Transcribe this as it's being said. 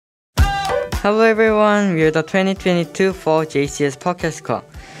Hello everyone, we are the 2022 Fall JCS Podcast Club.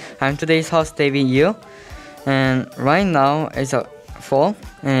 I'm today's host David Yu, and right now is a fall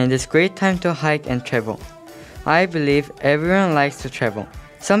and it's a great time to hike and travel. I believe everyone likes to travel.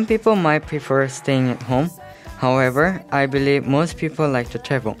 Some people might prefer staying at home. However, I believe most people like to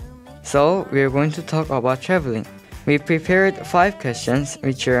travel. So, we are going to talk about traveling. We prepared 5 questions,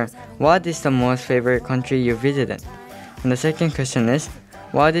 which are: what is the most favorite country you visited? And the second question is: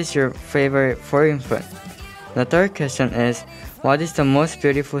 what is your favorite foreign food? The third question is: what is the most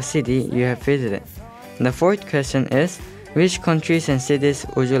beautiful city you have visited? And the fourth question is: which countries and cities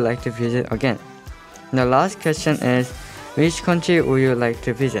would you like to visit again? And the last question is: which country would you like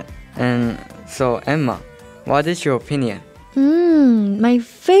to visit? And so, Emma, what is your opinion? My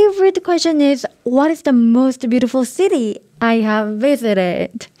favorite question is, what is the most beautiful city I have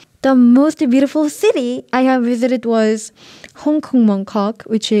visited? The most beautiful city I have visited was Hong Kong, Bangkok,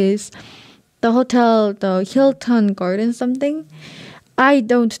 which is the hotel, the Hilton Garden something. I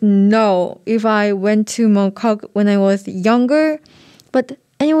don't know if I went to Bangkok when I was younger, but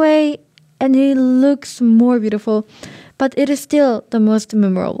anyway, and it looks more beautiful, but it is still the most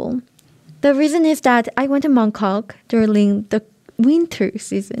memorable. The reason is that I went to Bangkok during the winter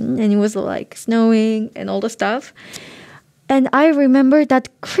season and it was like snowing and all the stuff. And I remember that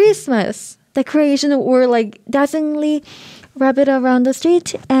Christmas decoration were like dazzlingly wrapped around the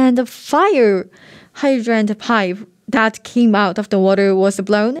street, and the fire hydrant pipe that came out of the water was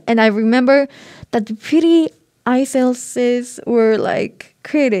blown. And I remember that the pretty ice houses were like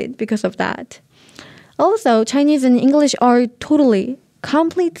created because of that. Also, Chinese and English are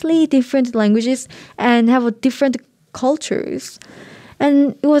completely different languages and have a different cultures.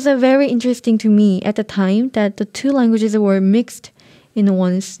 And it was very interesting to me at the time that the two languages were mixed in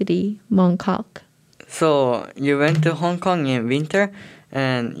one city, Bangkok. So, you went to Hong Kong in winter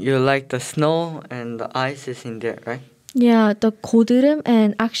and you like the snow and the ice is in there, right? Yeah, the 고드름,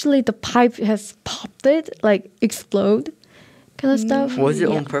 and actually the pipe has popped it, like explode kind of stuff. Was it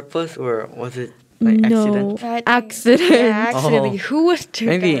on purpose or was it like No, accident? accident. Yeah, accidentally. Oh. Who would do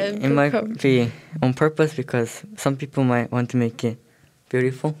Maybe that? it might be on purpose because some people might want to make it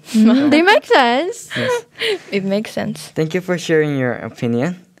beautiful. They make sense. Yes. It makes sense. Thank you for sharing your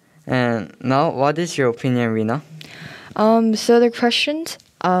opinion. And now, what is your opinion, Rina? So the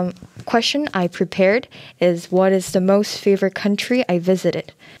question I prepared is, what is the most favorite country I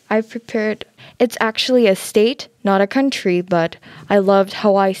visited? It's actually a state, not a country, but I loved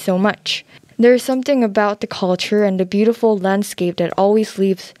Hawaii so much. There's something about the culture and the beautiful landscape that always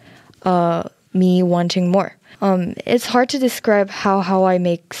leaves me wanting more. It's hard to describe how Hawaii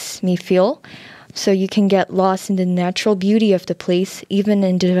makes me feel, so you can get lost in the natural beauty of the place, even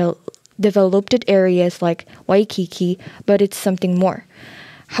in developed areas like Waikiki, but it's something more.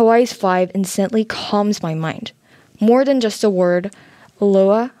 Hawaii's vibe instantly calms my mind. More than just a word,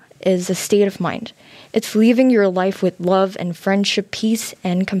 aloha is a state of mind. It's living your life with love and friendship, peace,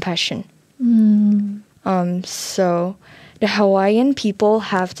 and compassion. So the Hawaiian people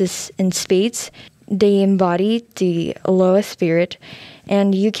have this in spades. They embody the aloha spirit,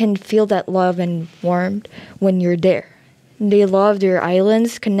 and you can feel that love and warmth when you're there. They love their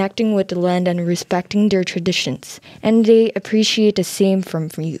islands, connecting with the land and respecting their traditions, and they appreciate the same from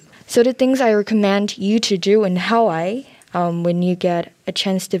you. So the things I recommend you to do in Hawaii when you get a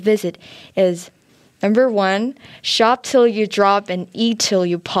chance to visit is, number 1, shop till you drop and eat till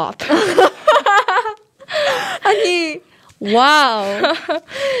you pop. Wow.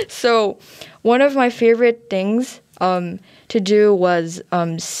 So one of my favorite things to do was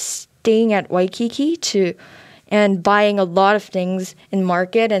staying at Waikiki and buying a lot of things in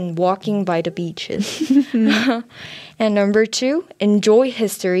market and walking by the beaches. And number 2, enjoy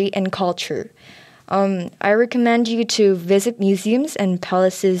history and culture. I recommend you to visit museums and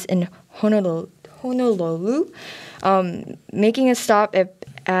palaces in Honolulu, making a stop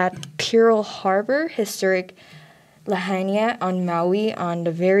at Pearl Harbor, historic Lahaina on Maui on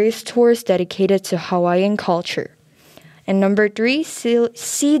the various tours dedicated to Hawaiian culture. And number 3,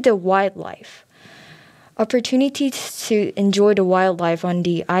 see the wildlife. Opportunities to enjoy the wildlife on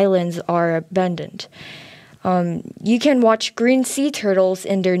the islands are abundant. You can watch green sea turtles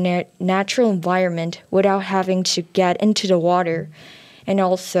in their natural environment without having to get into the water. And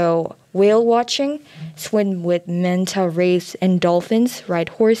also whale watching, swim with manta rays and dolphins, ride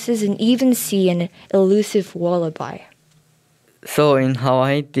horses, and even see an elusive wallaby. So in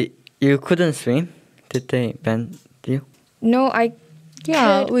Hawaii, you couldn't swim? Did they ban you? No, I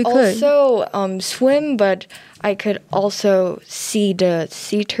Yeah, we could. Also swim, but I could also see the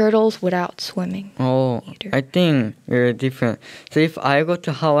sea turtles without swimming. Oh, either. I think we're different. So if I go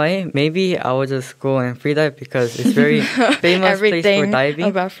to Hawaii, maybe I will just go and free dive because it's very famous place for diving.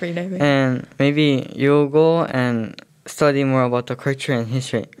 About free diving. And maybe you'll go and study more about the culture and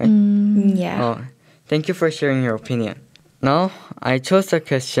history. Right? Yeah. Oh, thank you for sharing your opinion. Now, I chose the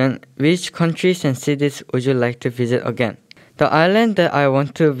question, which countries and cities would you like to visit again? The island that I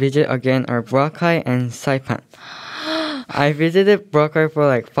want to visit again are Boracay and Saipan. I visited Boracay for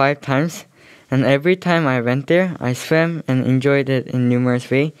like 5 times, and every time I went there, I swam and enjoyed it in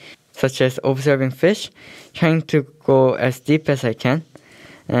numerous ways, such as observing fish, trying to go as deep as I can,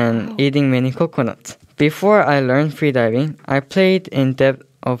 and eating many coconuts. Before I learned freediving, I played in depth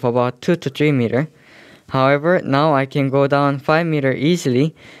of about 2 to 3 meters. However, now I can go down 5 meters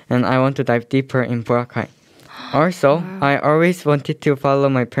easily, and I want to dive deeper in Boracay. Also, I always wanted to follow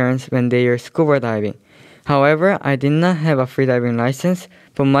my parents when they were scuba diving. However, I did not have a freediving license,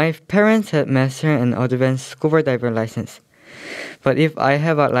 but my parents had master and advanced scuba diver license. But if I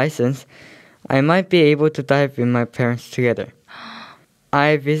have a license, I might be able to dive with my parents together.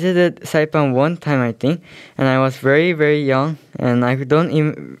 I visited Saipan one time, I think, and I was very, very young, and I don't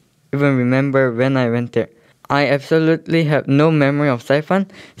even remember when I went there. I absolutely have no memory of Saipan,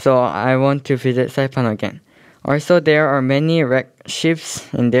 so I want to visit Saipan again. Also, there are many wrecked ships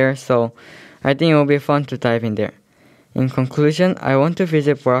in there, so I think it will be fun to dive in there. In conclusion, I want to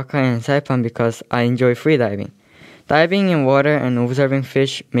visit Boracay and Saipan because I enjoy freediving. Diving in water and observing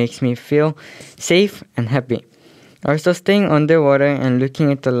fish makes me feel safe and happy. Also, staying underwater and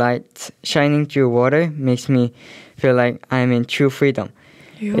looking at the lights shining through water makes me feel like I am in true freedom.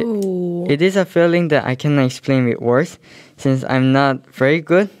 It is a feeling that I cannot explain with words since I'm not very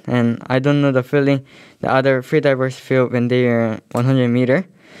good and I don't know the feeling that other freedivers feel when they are 100 meter.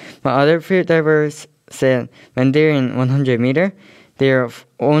 But other freedivers said when they're in 100 meter, they are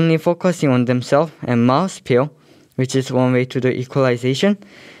only focusing on themselves and mouth spill, which is one way to do equalization.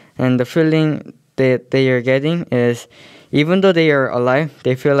 And the feeling that they are getting is even though they are alive,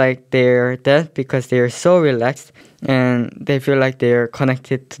 they feel like they are dead because they are so relaxed and they feel like they are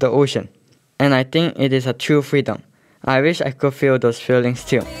connected to the ocean. And I think it is a true freedom. I wish I could feel those feelings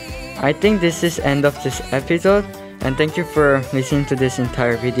too. I think this is the end of this episode, and thank you for listening to this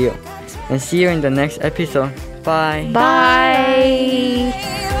entire video. And see you in the next episode. Bye. Bye.